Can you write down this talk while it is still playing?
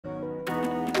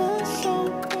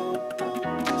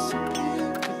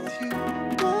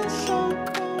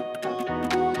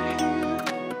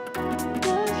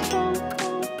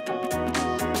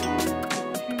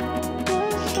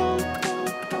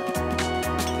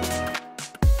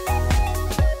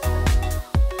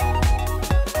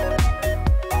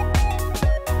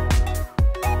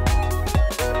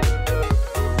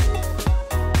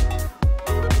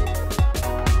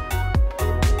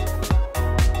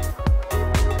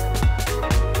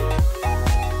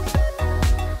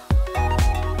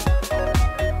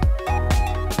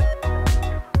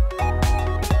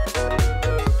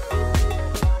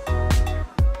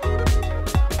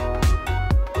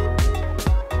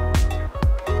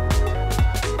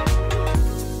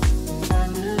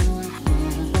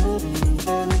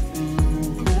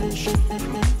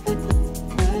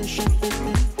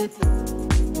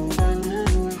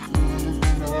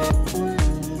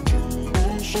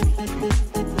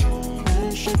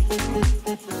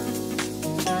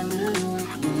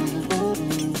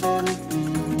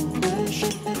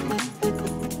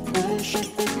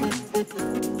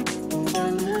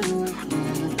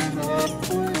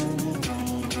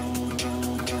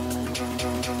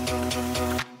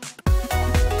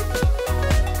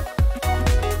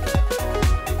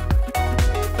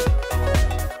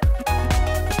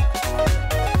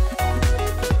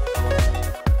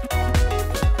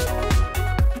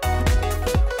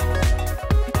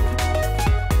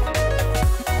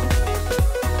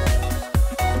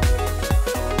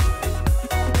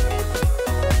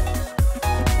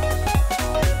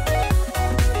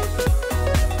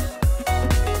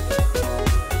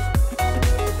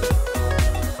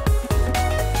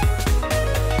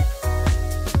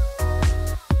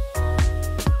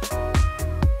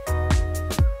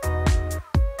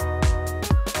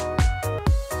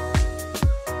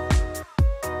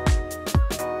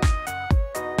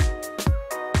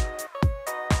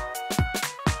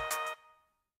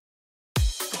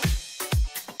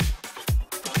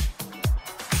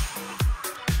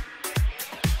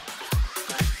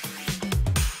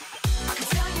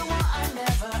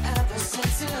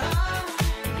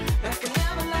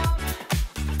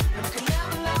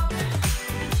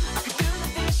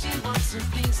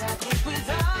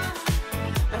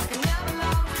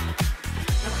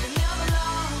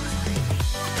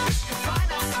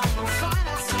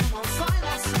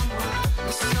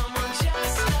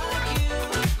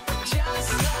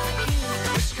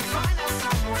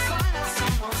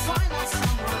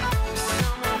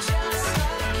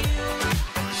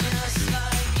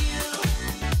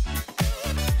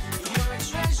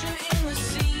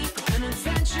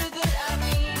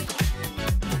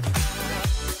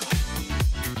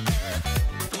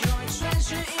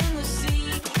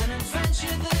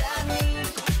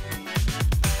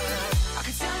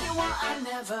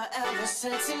never ever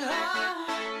said to love,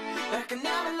 but I can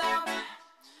never love,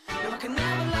 no I can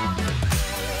never love.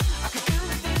 I could do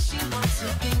the things she wants, the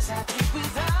things I think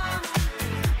without,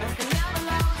 but I can never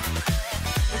love,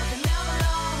 no I can never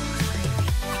love.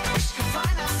 Wish you could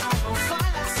find that someone,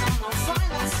 find that someone,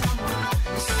 find that someone,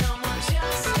 someone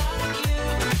just like you,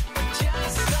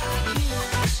 just like you.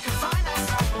 Wish you could find that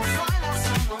someone, find that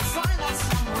someone, find that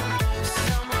someone,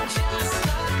 someone just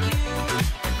like you,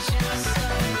 just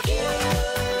like you.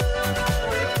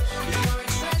 You're a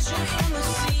treasure in the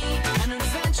sea, an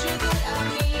adventure that I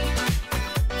need.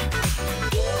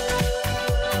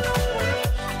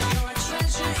 You're a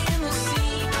treasure in the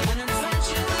sea, an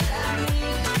adventure that I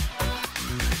need.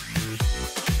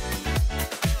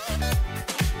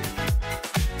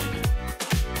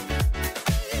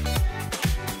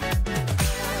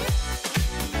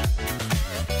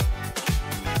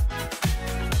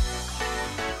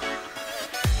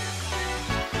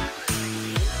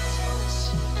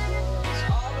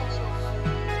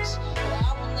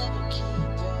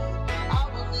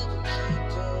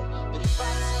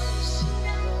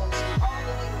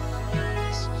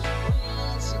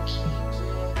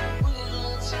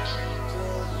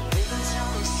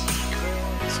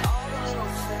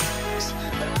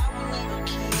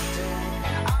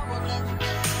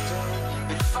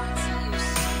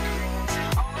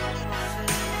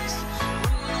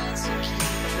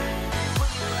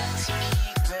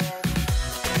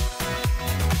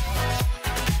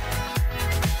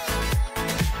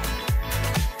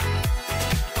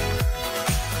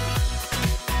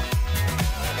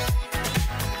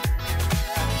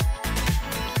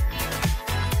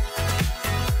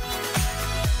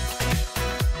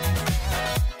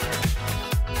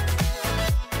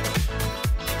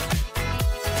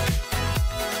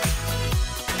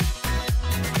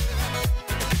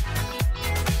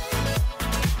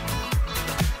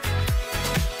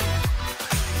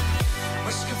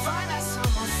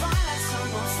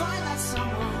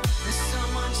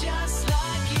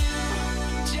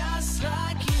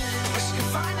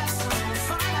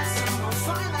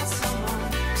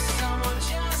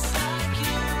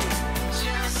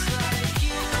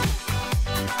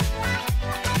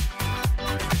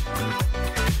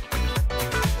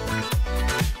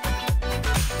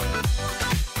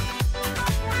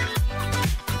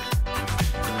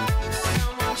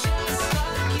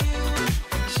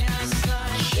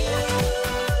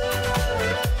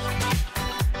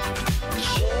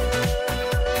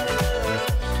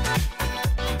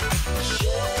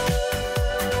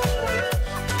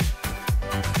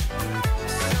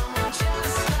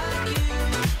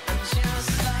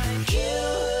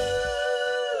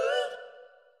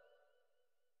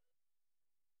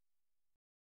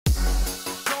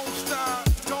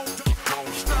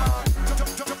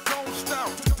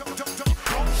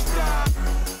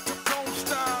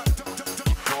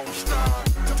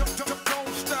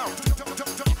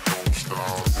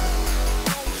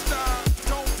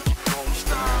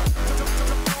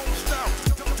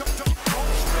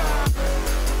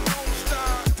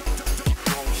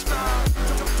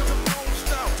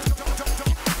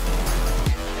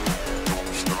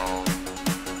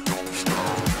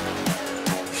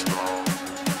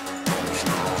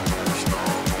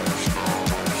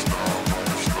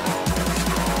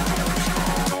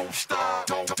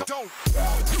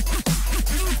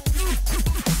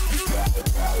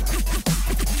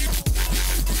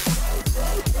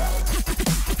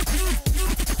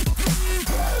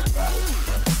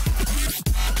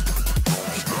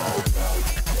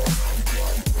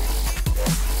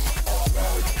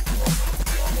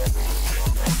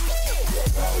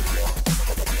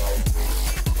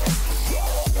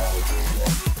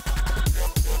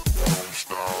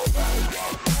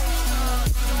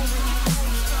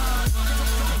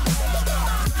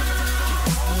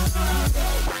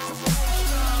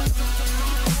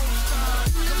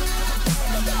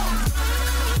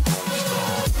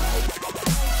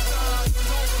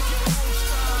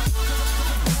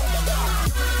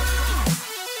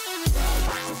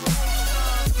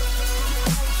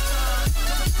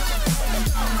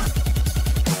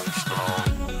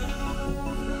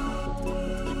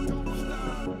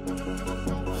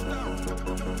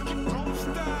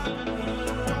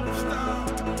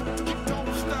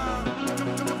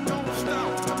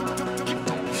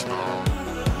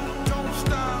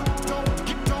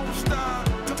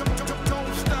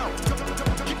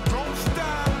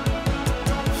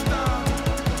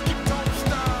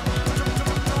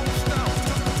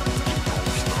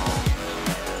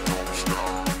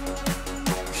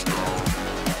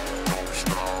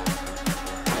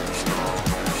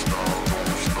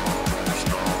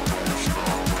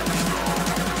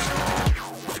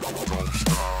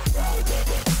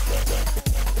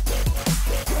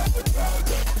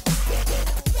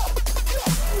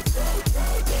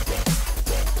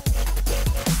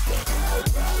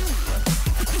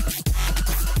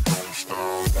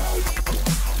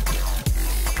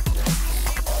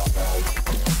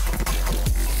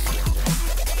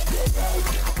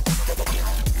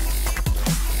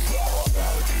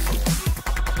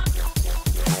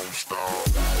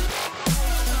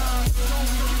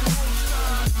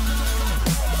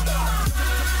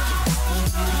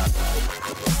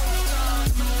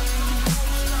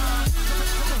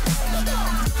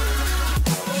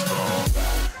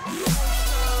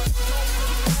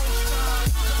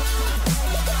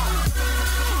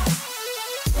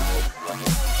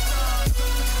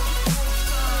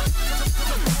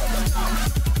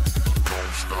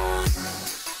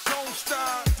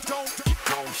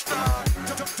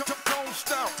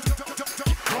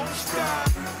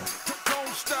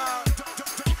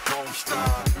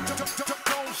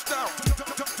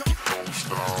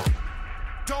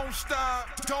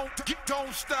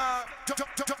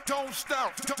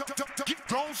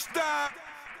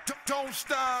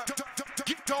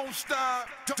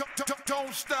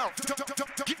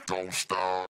 Don't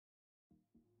stop.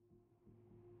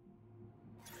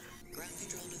 Ground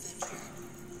control to Venture.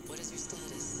 What is your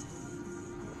status?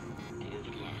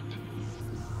 Orbit locked.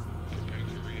 Preparing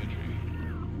for re-entry.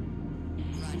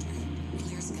 Roger.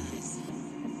 Clear skies.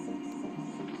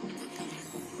 We're coming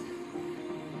home.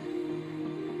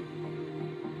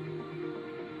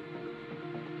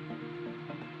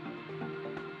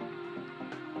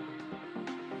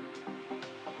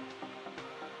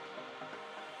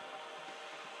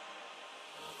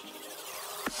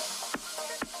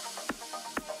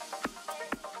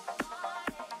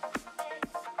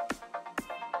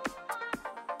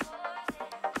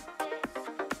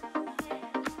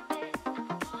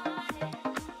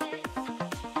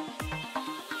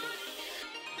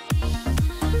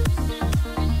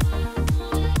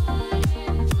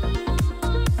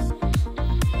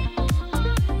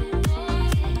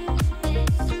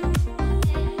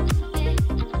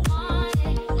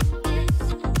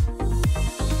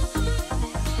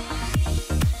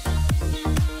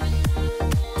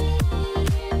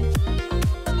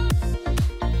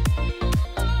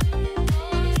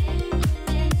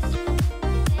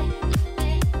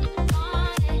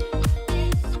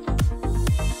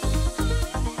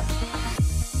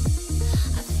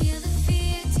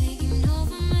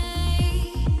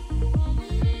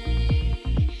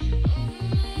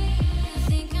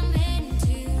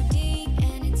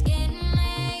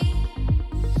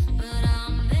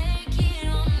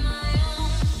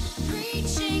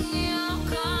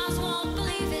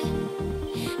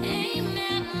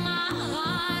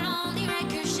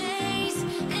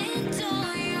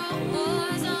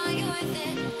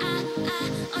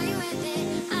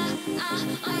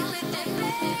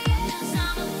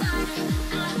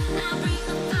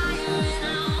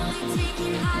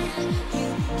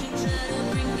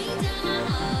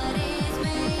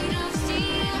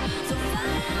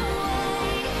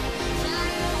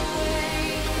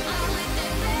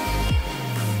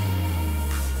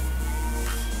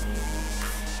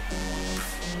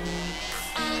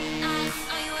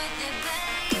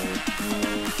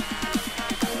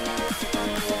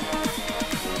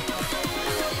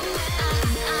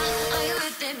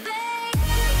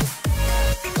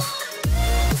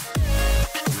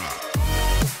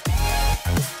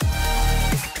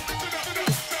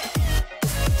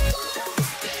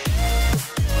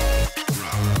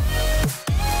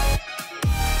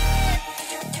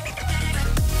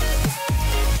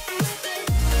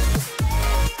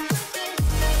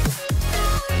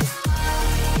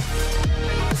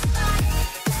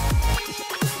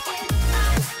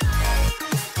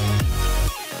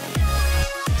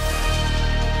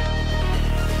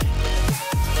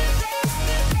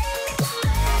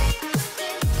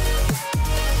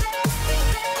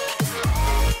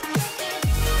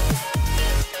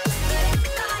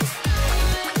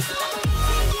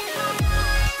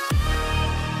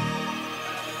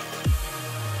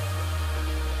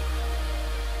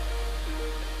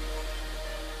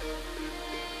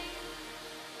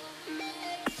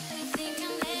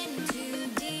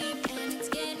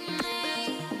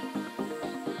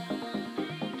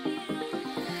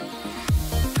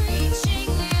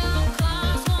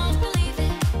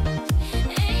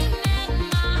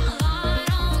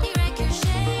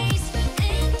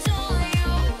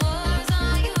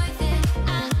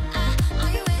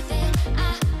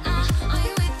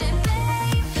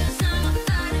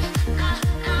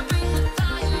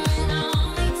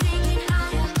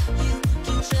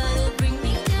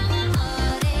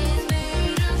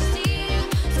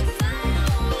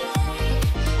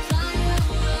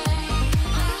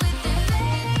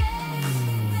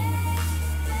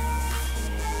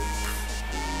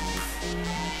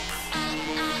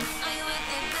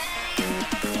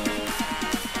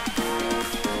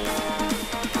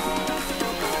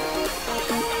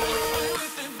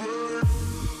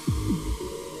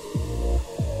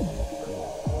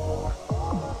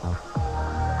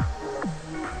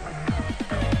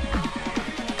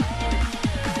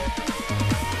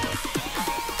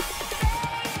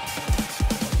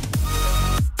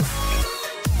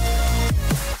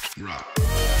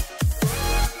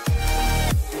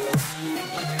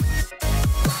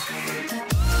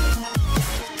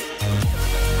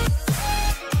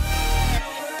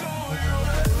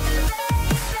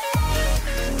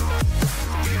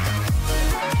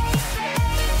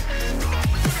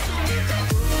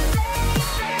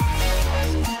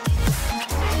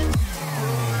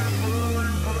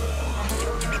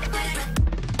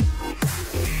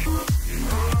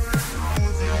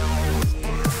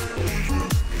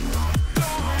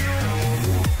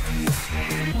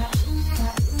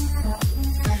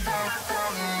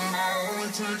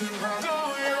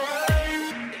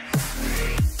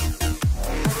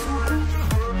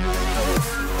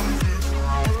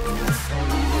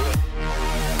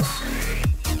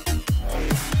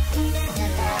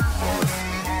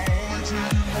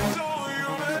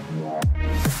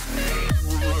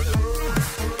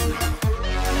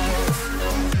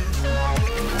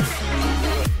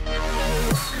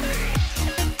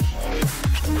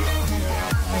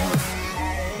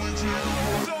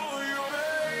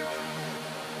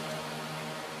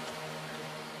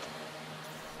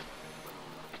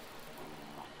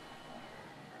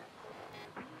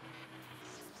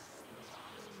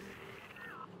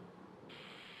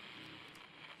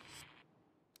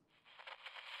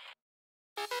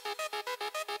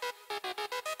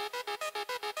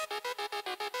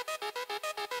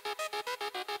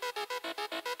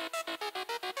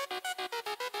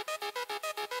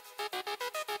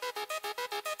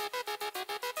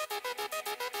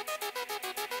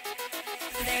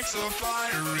 It's a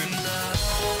fire in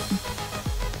love.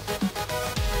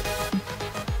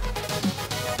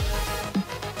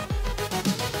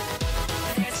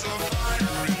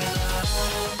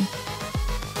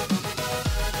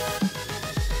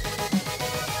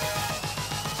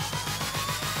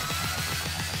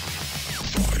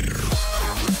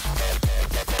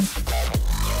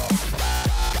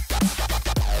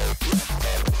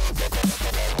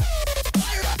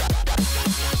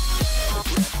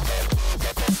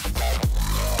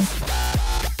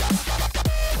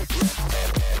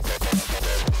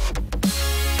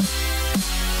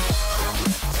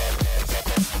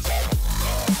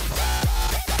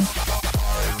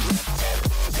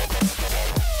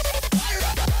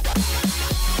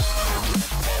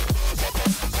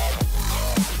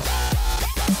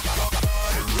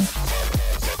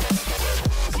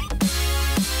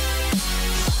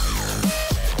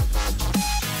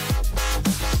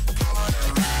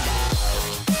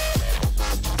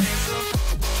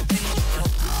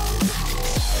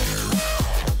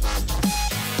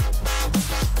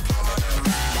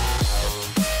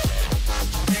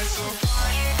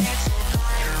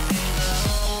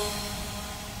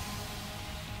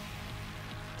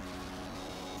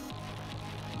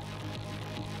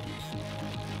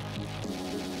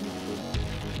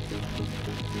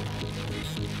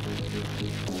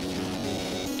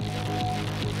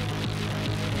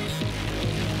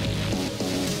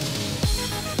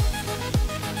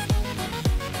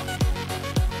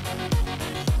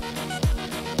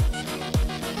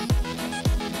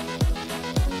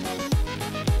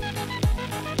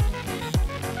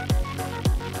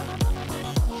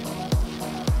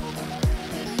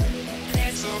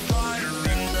 It's a fire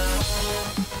in love.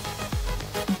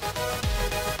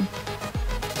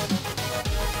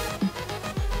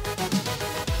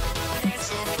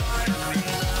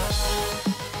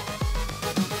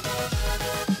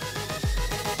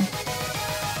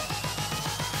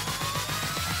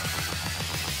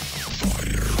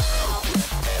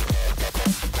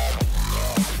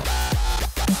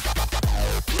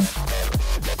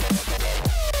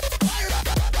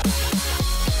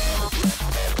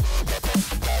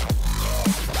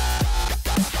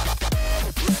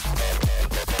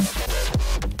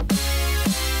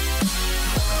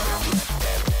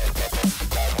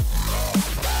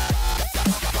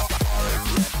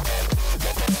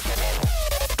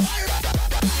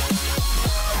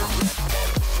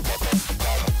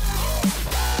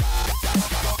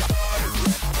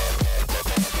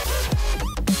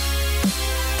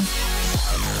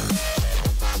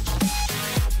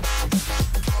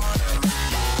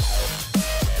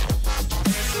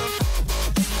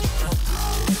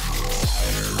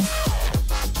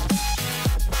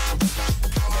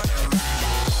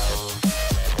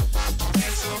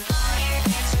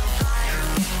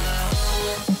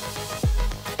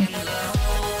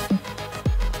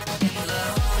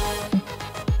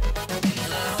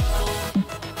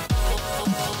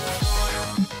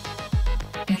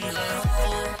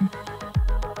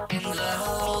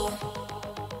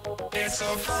 It's a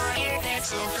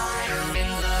fire in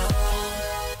love.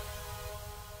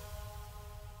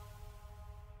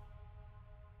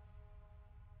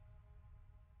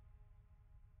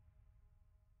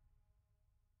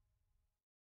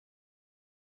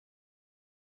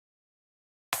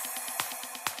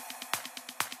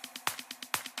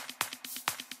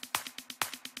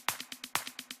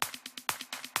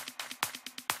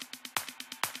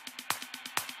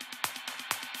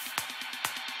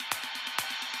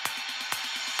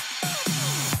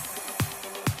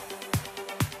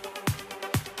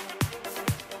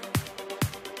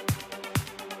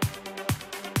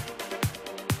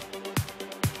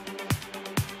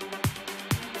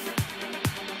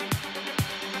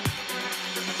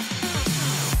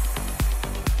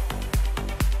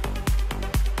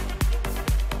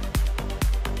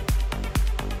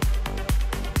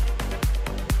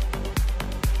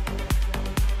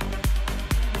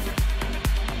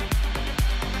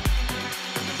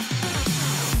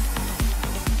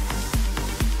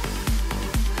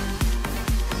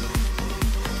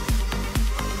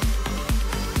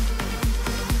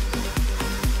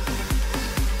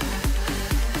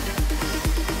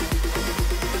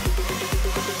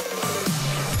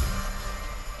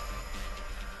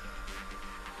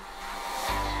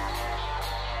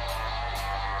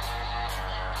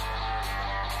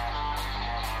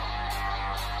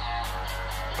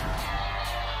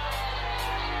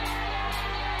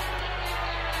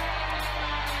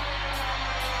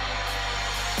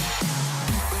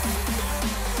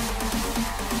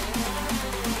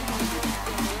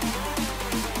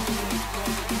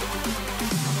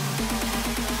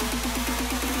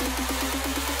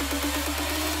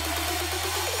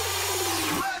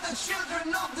 We're the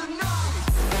children of the night.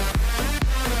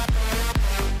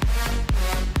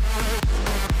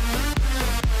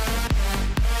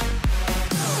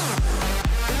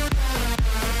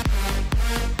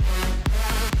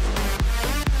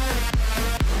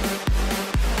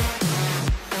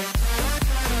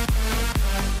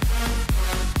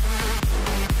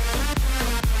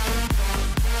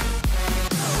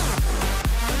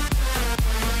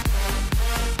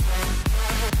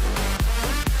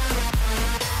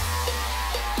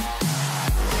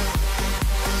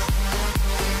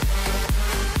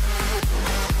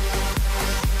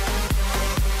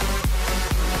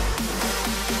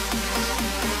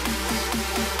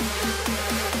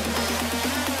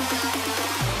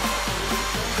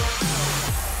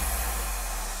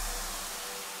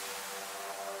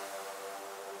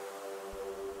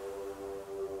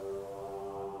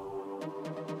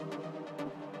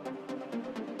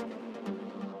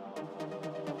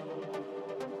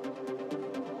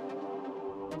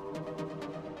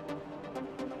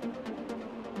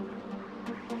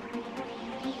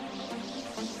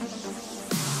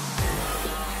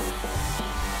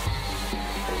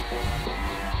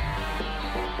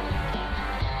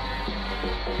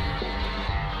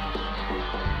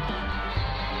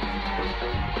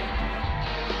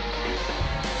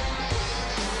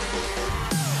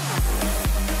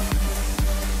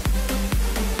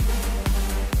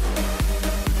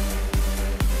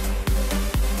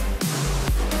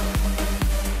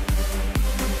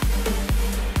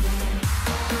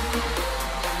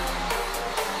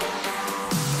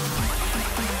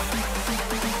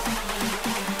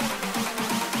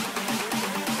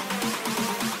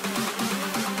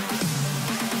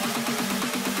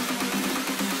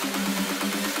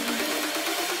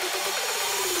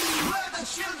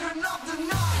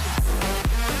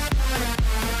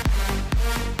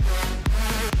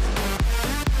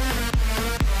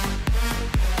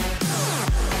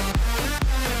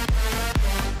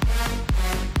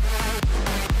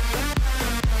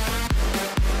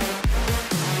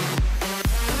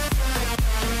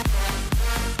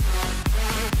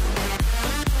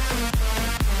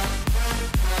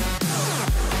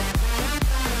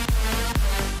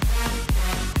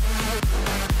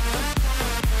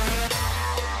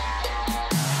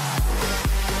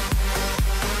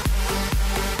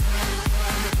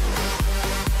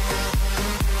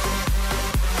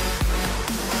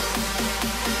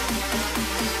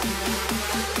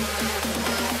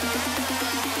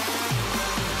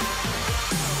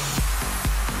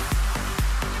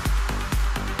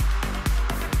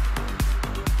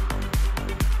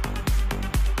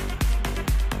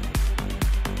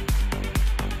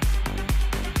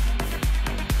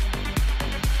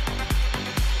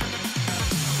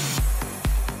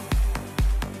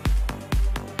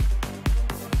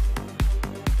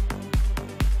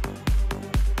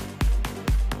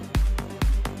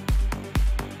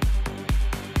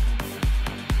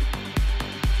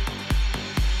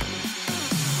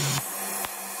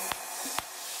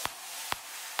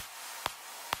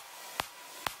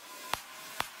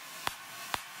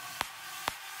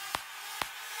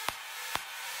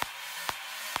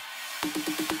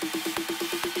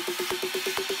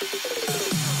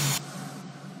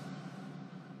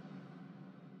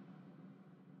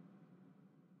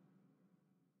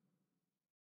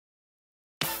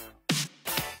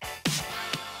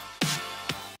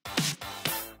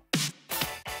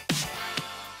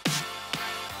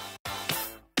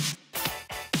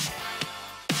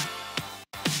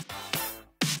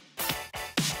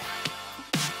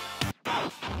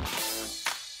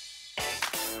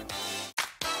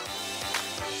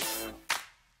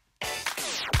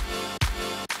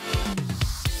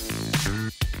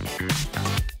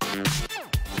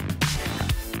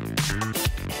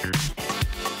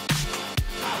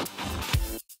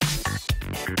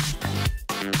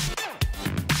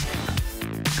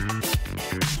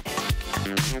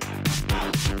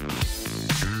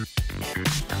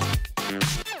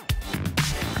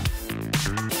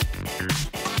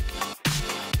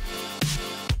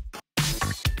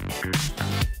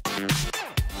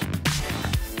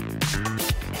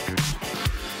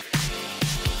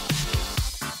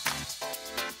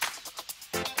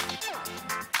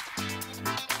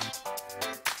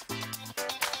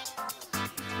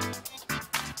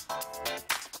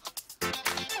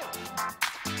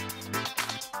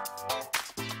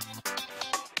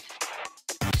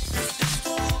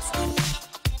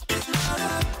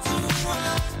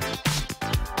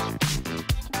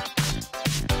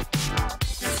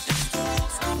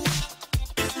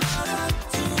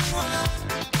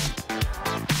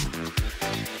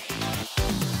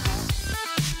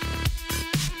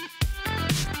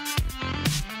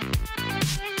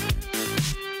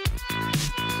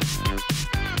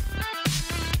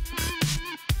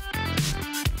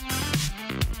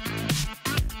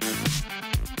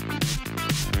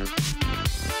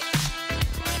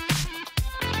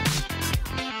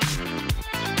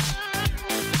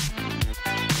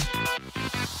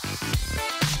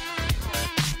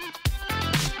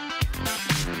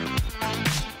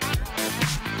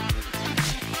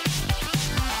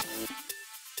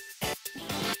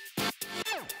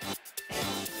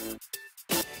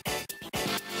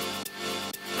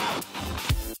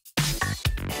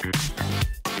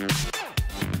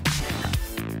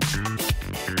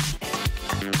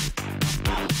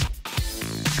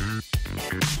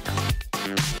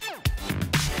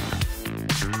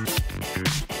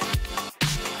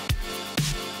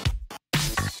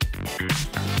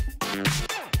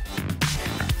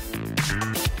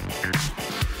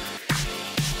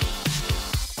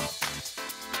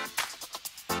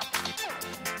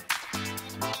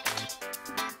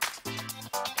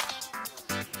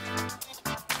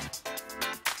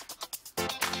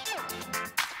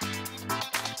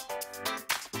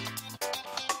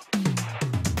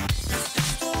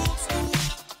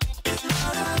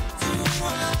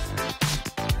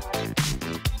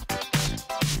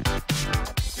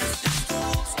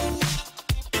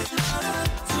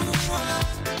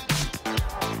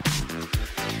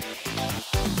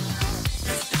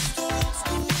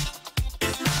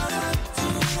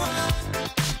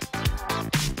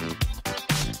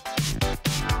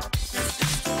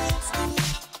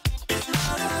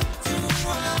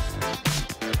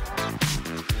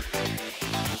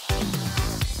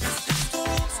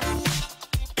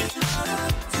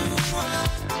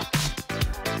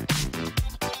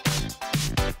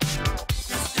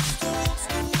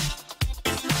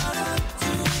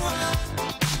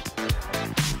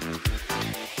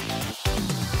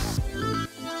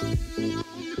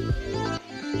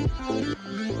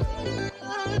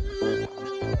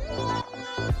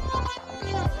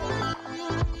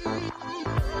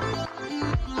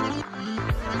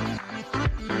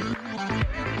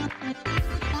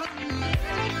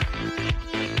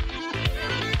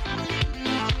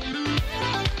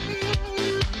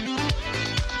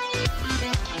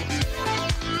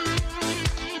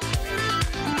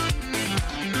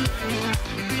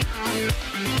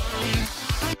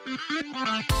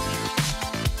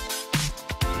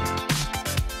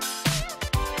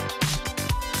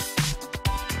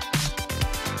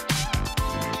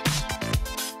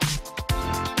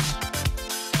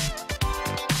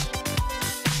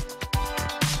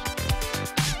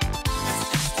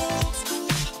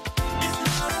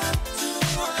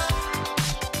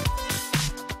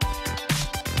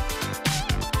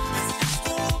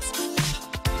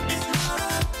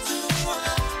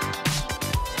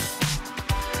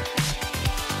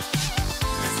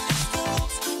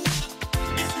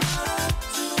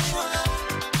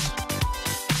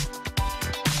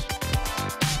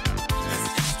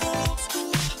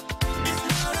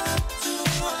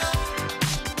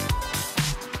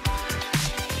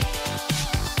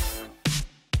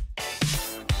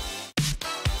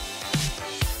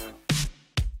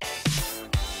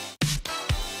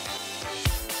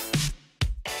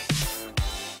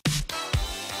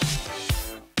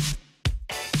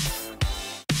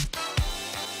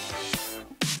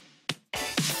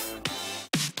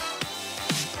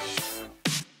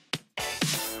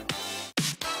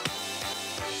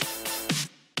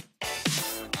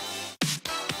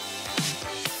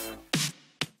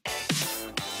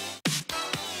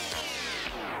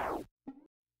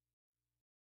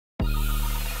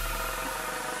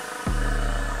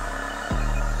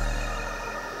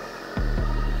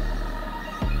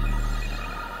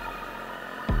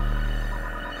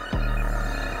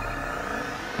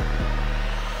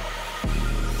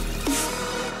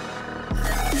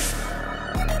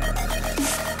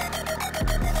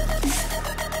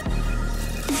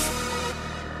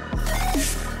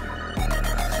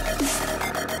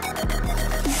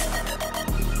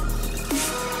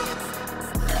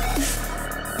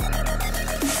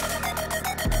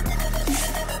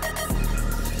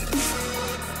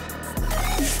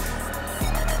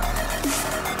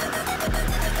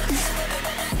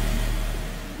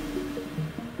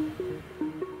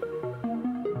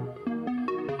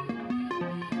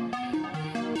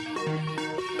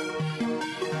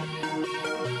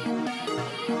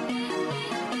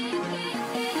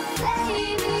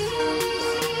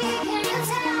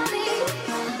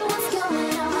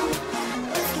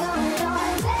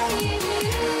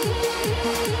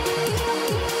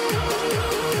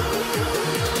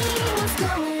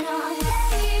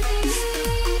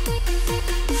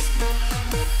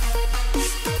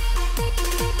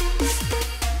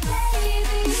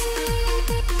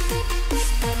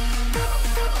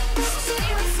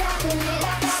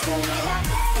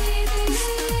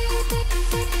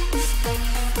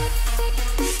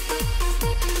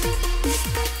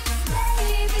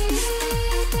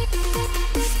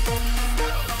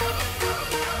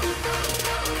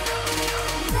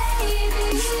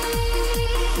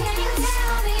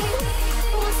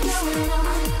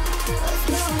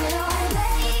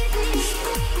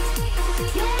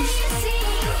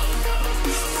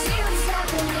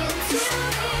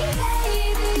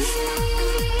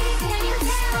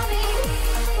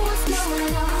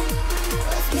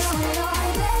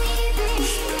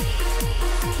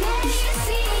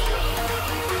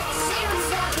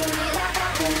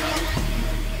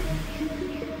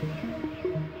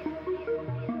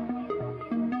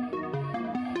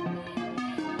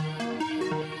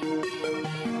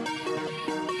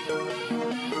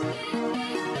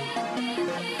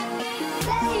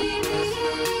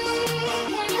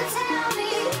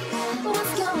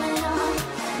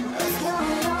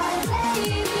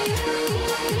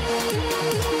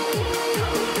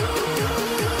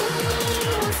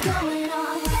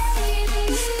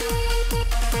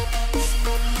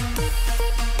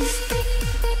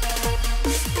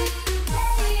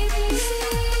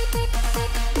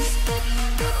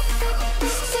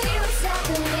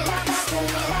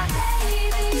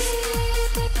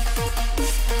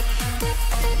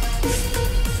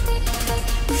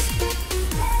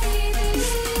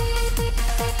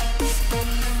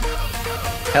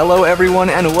 Hello everyone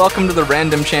and welcome to the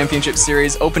Random Championship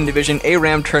Series Open Division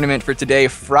ARAM tournament for today,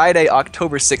 Friday,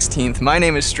 October 16th. My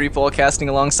name is Streepole, casting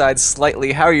alongside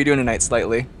Slightly. How are you doing tonight,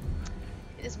 Slightly?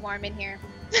 It is warm in here.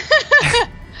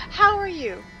 How are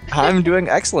you? I'm doing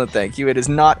excellent, thank you. It is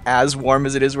not as warm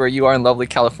as it is where you are in lovely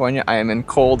California. I am in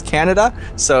cold Canada,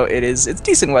 so it's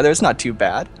decent weather. It's not too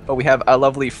bad. But we have a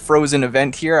lovely frozen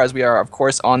event here, as we are, of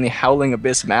course, on the Howling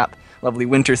Abyss map. Lovely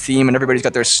winter theme, and everybody's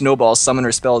got their snowball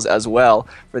summoner spells as well.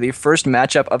 For the first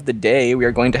matchup of the day, we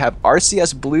are going to have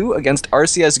RCS Blue against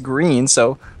RCS Green,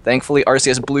 so thankfully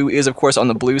RCS Blue is of course on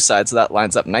the blue side, so that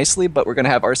lines up nicely, but we're going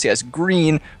to have RCS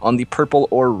Green on the purple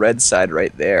or red side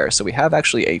right there. So we have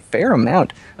actually a fair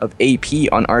amount of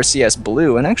AP on RCS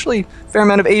Blue, and actually a fair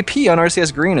amount of AP on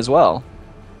RCS Green as well.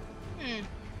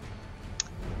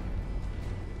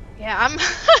 Yeah, I'm...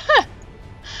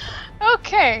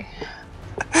 Okay.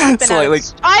 I've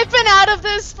been out of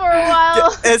this for a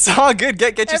while. It's all good.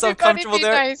 Get yourself Everybody comfortable be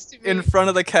there nice to me. in front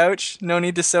of the couch. No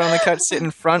need to sit on the couch. Sit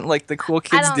in front like the cool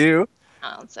kids do.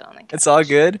 I don't sit on the couch. It's all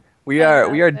good. We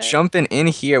are jumping in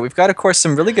here. We've got, of course,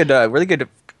 some really good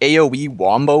AOE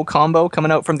wombo combo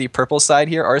coming out from the purple side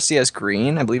here. RCS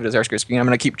Green, I believe it is RCS Green. I'm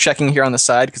gonna keep checking here on the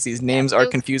side because these names are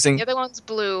confusing. The other one's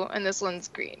blue and this one's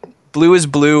green. Blue is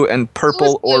blue and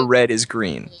purple Blue is or blue. red is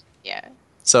green. Yeah.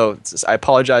 So I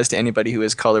apologize to anybody who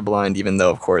is colorblind, even though,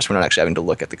 of course, we're not actually having to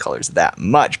look at the colors that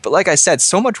much. But like I said,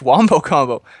 so much wombo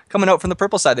combo coming out from the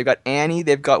purple side. They've got Annie,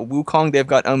 they've got Wukong, they've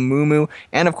got Amumu,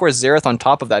 and of course Xerath on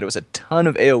top of that. It was a ton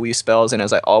of AoE spells, and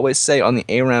as I always say on the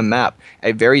ARAM map,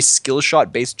 a very skill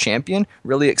shot based champion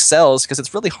really excels because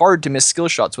it's really hard to miss skill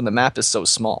shots when the map is so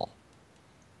small.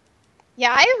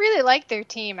 Yeah, I really like their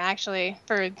team, actually,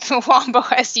 for the Wombo,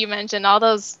 as you mentioned. All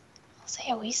those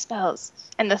AoE spells.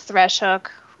 And the Thresh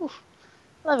Hook. Whew.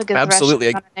 Love a good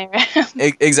Absolutely. Thresh Hook on an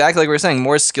ARAM. Exactly like we were saying,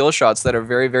 more skill shots that are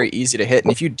very, very easy to hit.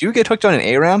 And if you do get hooked on an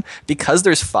ARAM, because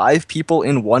there's 5 people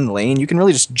in one lane, you can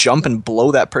really just jump and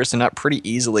blow that person up pretty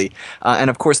easily. And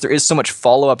of course, there is so much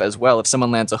follow-up as well. If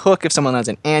someone lands a hook, if someone lands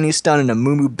an Annie stun, and a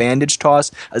Mumu bandage toss,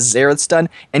 a Xerath stun,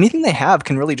 anything they have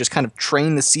can really just kind of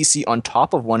train the CC on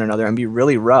top of one another and be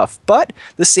really rough. But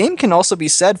the same can also be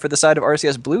said for the side of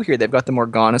RCS Blue here. They've got the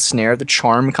Morgana Snare, the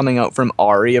Charm coming out from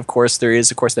Ahri. Of course, there is,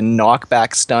 of course, the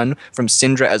knockback stun from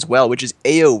Syndra as well, which is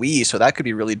AoE, so that could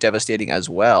be really devastating as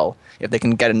well if they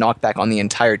can get a knockback on the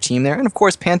entire team there. And of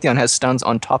course, Pantheon has stuns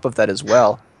on top of that as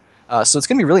well. So it's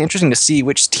going to be really interesting to see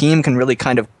which team can really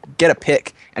kind of get a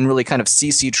pick and really kind of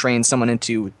CC train someone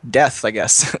into death, I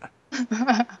guess.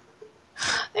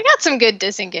 They got some good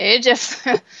disengage. If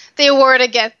they were to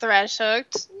get Thresh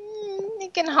Hooked, you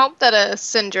can hope that a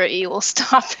Syndra E will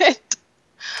stop it.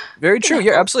 Very true.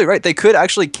 You're absolutely right. They could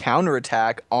actually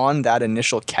counterattack on that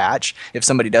initial catch if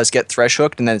somebody does get Thresh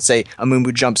hooked, and then say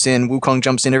Amumu jumps in, Wukong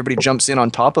jumps in, everybody jumps in on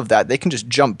top of that. They can just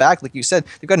jump back, like you said.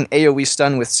 They've got an AoE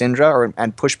stun with Syndra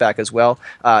and pushback as well.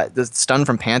 The stun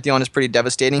from Pantheon is pretty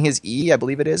devastating. His E, I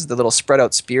believe it is, the little spread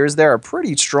out spears there are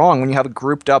pretty strong when you have a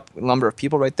grouped up number of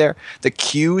people right there. The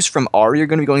Qs from Ahri are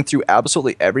going to be going through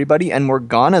absolutely everybody, and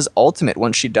Morgana's ultimate,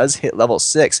 once she does hit level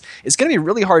 6, is going to be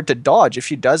really hard to dodge if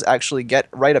she does actually get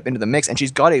right up into the mix, and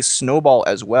she's got a snowball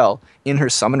as well in her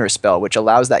summoner spell, which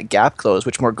allows that gap close,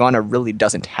 which Morgana really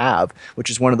doesn't have, which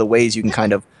is one of the ways you can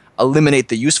kind of eliminate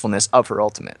the usefulness of her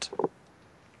ultimate.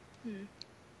 I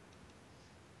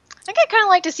think I'd kind of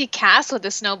like to see cast with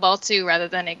the snowball too, rather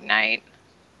than ignite,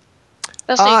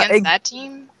 especially against that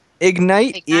team.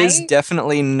 Ignite is Ignite?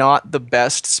 definitely not the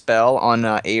best spell on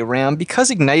ARAM because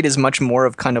Ignite is much more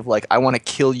of kind of like I want to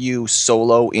kill you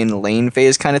solo in lane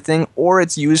phase kind of thing, or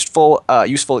it's useful,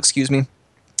 excuse me,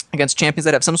 against champions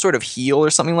that have some sort of heal or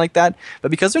something like that. But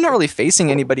because they're not really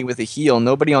facing anybody with a heal,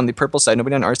 nobody on the purple side,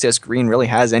 nobody on RCS green really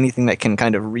has anything that can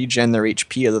kind of regen their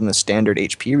HP other than the standard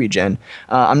HP regen.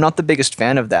 I'm not the biggest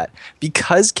fan of that.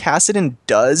 Because Kassadin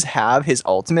does have his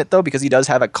ultimate though, because he does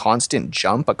have a constant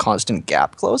jump, a constant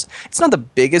gap close, it's not the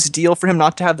biggest deal for him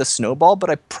not to have the snowball, but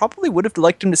I probably would have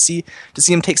liked him to see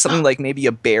him take something like maybe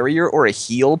a barrier or a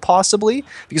heal possibly,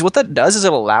 because what that does is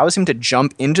it allows him to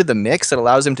jump into the mix, it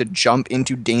allows him to jump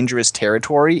into dangerous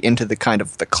territory, into the kind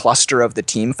of the cluster of the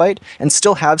team fight, and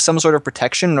still have some sort of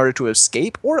protection in order to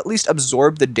escape, or at least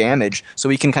absorb the damage so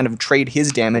he can kind of trade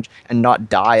his damage and not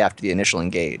die after the initial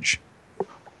engage.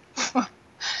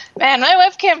 Man, my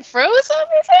webcam froze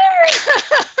over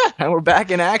there. And we're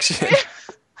back in action.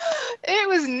 It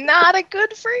was not a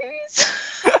good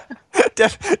freeze.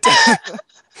 Definitely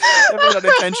not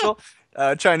intentional.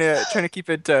 Trying to keep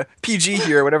it PG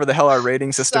here, whatever the hell our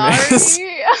rating system is.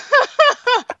 Sorry.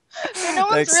 No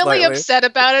one's Thanks, really slightly. upset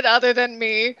about it other than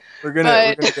me. We're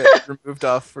gonna But- get removed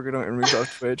off. We're gonna get removed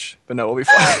off Twitch, but no, we'll be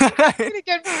fine. I'm gonna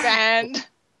get banned.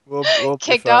 We'll be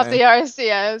Kicked off fine. the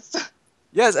RCS.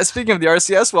 Yes, speaking of the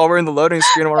RCS, while we're in the loading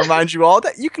screen, I want to remind you all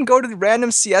that you can go to the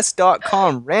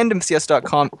randomcs.com.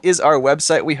 Randomcs.com is our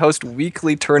website. We host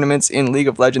weekly tournaments in League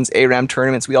of Legends ARAM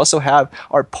tournaments. We also have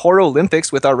our Poro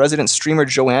Olympics with our resident streamer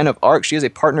Joanne of Arc. She is a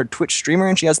partnered Twitch streamer,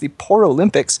 and she has the Poro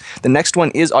Olympics. The next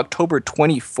one is October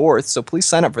 24th, so please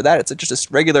sign up for that. It's just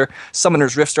a regular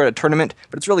Summoner's Rift started tournament,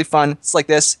 but it's really fun. It's like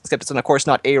this, except it's, of course,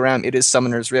 not ARAM. It is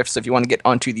Summoner's Rift, so if you want to get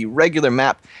onto the regular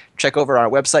map, check over our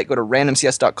website, go to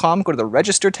randomcs.com, go to the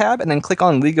register tab, and then click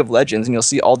on League of Legends, and you'll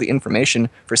see all the information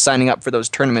for signing up for those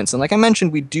tournaments. And like I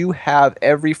mentioned, we do have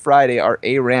every Friday our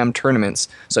ARAM tournaments.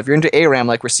 So if you're into ARAM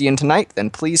like we're seeing tonight, then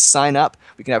please sign up.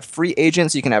 We can have free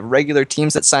agents, you can have regular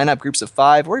teams that sign up, groups of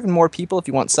 5, or even more people if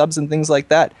you want subs and things like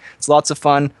that. It's lots of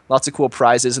fun, lots of cool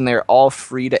prizes, and they're all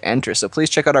free to enter. So please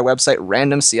check out our website,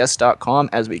 randomcs.com,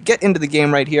 as we get into the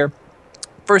game right here.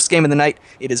 First game of the night,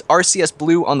 it is RCS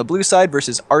Blue on the blue side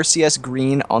versus RCS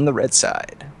Green on the red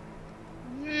side.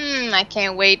 I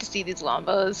can't wait to see these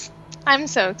Lombos. I'm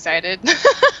so excited.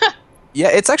 Yeah,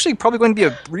 it's actually probably going to be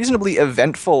a reasonably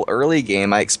eventful early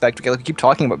game, I expect, like we keep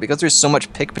talking about, because there's so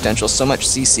much pick potential, so much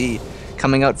CC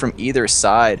coming out from either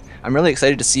side. I'm really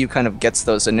excited to see who kind of gets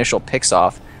those initial picks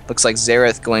off. Looks like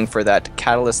Xerath going for that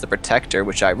Catalyst the Protector,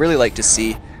 which I really like to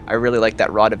see. I really like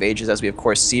that Rod of Ages, as we of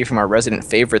course see from our resident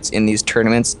favorites in these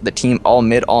tournaments. The team all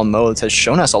mid, all modes has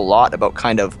shown us a lot about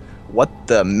kind of what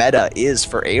the meta is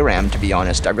for ARAM, to be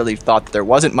honest. I really thought that there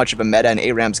wasn't much of a meta, and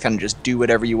ARAM's kind of just do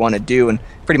whatever you want to do, and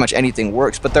pretty much anything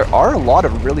works. But there are a lot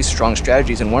of really strong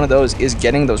strategies, and one of those is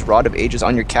getting those Rod of Ages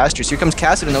on your casters. Here comes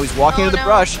Kassadin, though. He's walking into the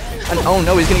brush, and oh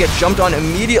no, he's going to get jumped on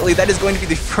immediately. That is going to be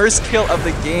the first kill of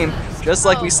the game. Just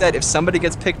like we said, if somebody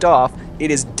gets picked off,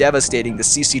 it is devastating. The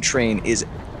CC train is...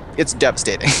 it's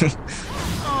devastating.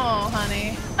 Oh,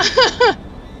 honey.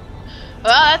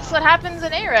 Well, that's what happens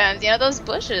in ARAMs, you know, those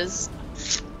bushes.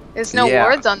 There's no Yeah.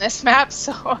 wards on this map,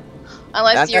 so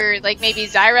unless That- you're like maybe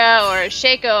Zyra or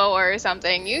Shaco or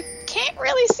something, you can't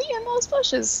really see in those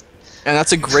bushes. And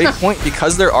that's a great point,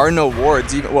 because there are no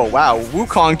wards. Even well, wow,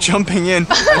 Wukong jumping in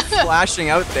and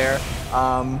flashing out there.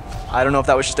 I don't know if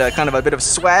that was just a kind of a bit of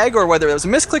swag or whether it was a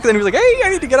misclick, and then he was like, hey, I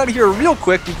need to get out of here real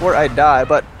quick before I die.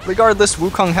 But regardless,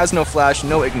 Wukong has no flash,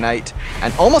 no ignite,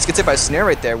 and almost gets hit by a snare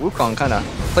right there. Wukong kind of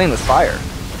playing with fire.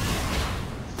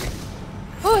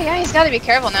 Oh yeah, he's got to be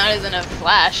careful now. He doesn't have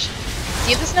flash.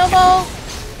 See the snowball?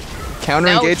 Counter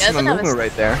No, engaged from doesn't have a Amumu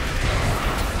right there.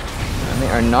 And they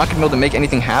are not going to be able to make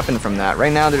anything happen from that.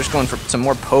 Right now, they're just going for some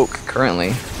more poke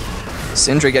currently.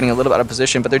 Syndra getting a little out of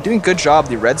position, but they're doing a good job,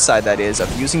 the red side that is,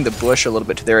 of using the bush a little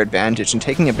bit to their advantage and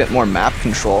taking a bit more map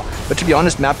control. But to be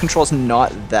honest, map control is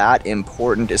not that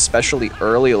important, especially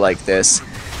early like this.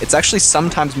 It's actually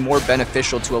sometimes more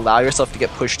beneficial to allow yourself to get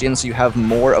pushed in so you have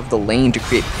more of the lane to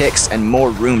create picks and more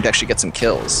room to actually get some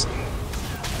kills.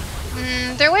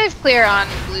 Their wave clear on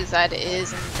blue side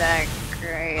isn't that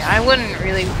great. I wouldn't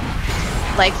really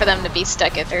like for them to be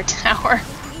stuck at their tower.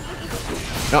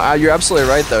 No, you're absolutely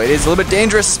right, though. It is a little bit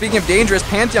dangerous. Speaking of dangerous,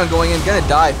 Pantheon going in, gonna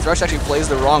die. Thrush actually plays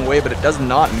the wrong way, but it does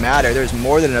not matter. There's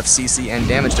more than enough CC and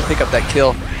damage to pick up that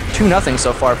kill. 2-0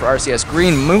 so far for RCS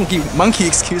Green. Monkey,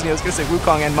 excuse me. I was gonna say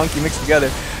Wukong and Monkey mixed together.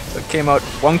 So it came out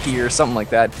Wonky or something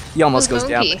like that. He almost Who's goes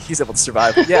down, Monkey? but he's able to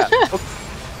survive. Yeah,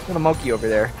 little Monkey over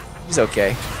there. He's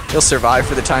okay. He'll survive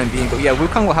for the time being. But yeah,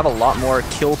 Wukong will have a lot more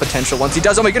kill potential once he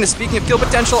does. Oh my goodness, speaking of kill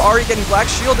potential, Ari getting black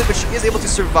shielded, but she is able to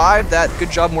survive that.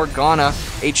 Good job, Morgana.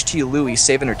 HT Louis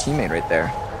saving her teammate right there.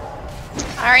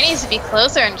 Ari needs to be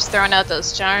closer and just throwing out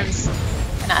those charms.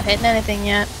 They're not hitting anything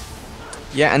yet.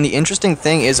 Yeah, and the interesting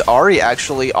thing is Ari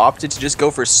actually opted to just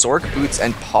go for Sork Boots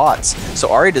and Pots. So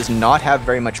Ari does not have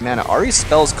very much mana. Ari's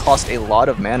spells cost a lot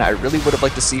of mana. I really would have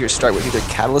liked to see her start with either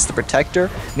Catalyst the Protector,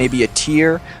 maybe a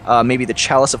Tear, maybe the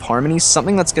Chalice of Harmony,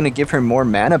 something that's going to give her more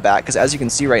mana back, because as you can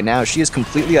see right now, she is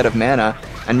completely out of mana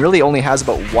and really only has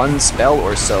about one spell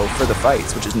or so for the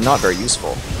fights, which is not very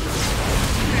useful.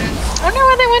 I wonder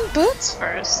why they went Boots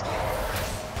first.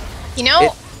 You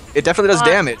know... It definitely does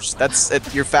damage.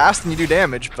 You're fast and you do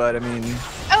damage, but I mean...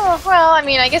 Oh, well, I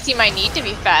mean, I guess you might need to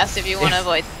be fast if you want to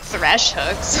avoid Thresh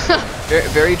hooks. very,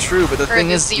 very true, but the thing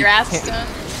is...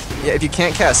 Yeah, if you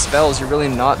can't cast spells, you're really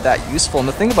not that useful. And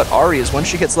the thing about Ari is once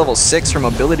she hits level 6, her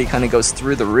mobility kind of goes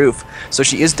through the roof. So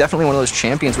she is definitely one of those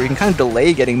champions where you can kind of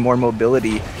delay getting more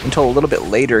mobility until a little bit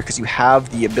later because you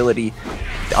have the ability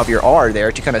of your R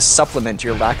there to kind of supplement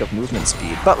your lack of movement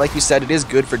speed. But like you said, it is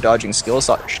good for dodging skill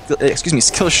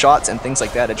shots and things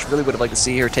like that. I just really would have liked to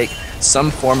see her take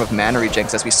some form of mana regen,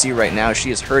 because as we see right now,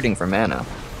 she is hurting for mana.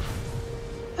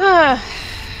 Yeah,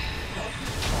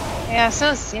 so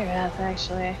is Xerath,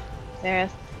 actually.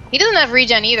 He doesn't have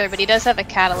regen either, but he does have a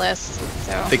catalyst.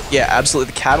 So. Yeah,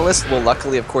 absolutely. The catalyst will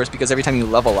luckily, of course, because every time you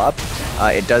level up,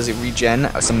 it does regen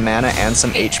some mana and some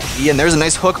HP. And there's a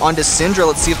nice hook onto Syndra.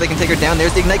 Let's see if they can take her down.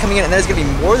 There's the Ignite coming in, and that is going to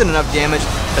be more than enough damage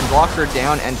to lock her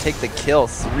down and take the kill.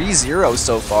 3-0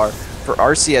 so far for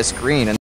RCS Green. And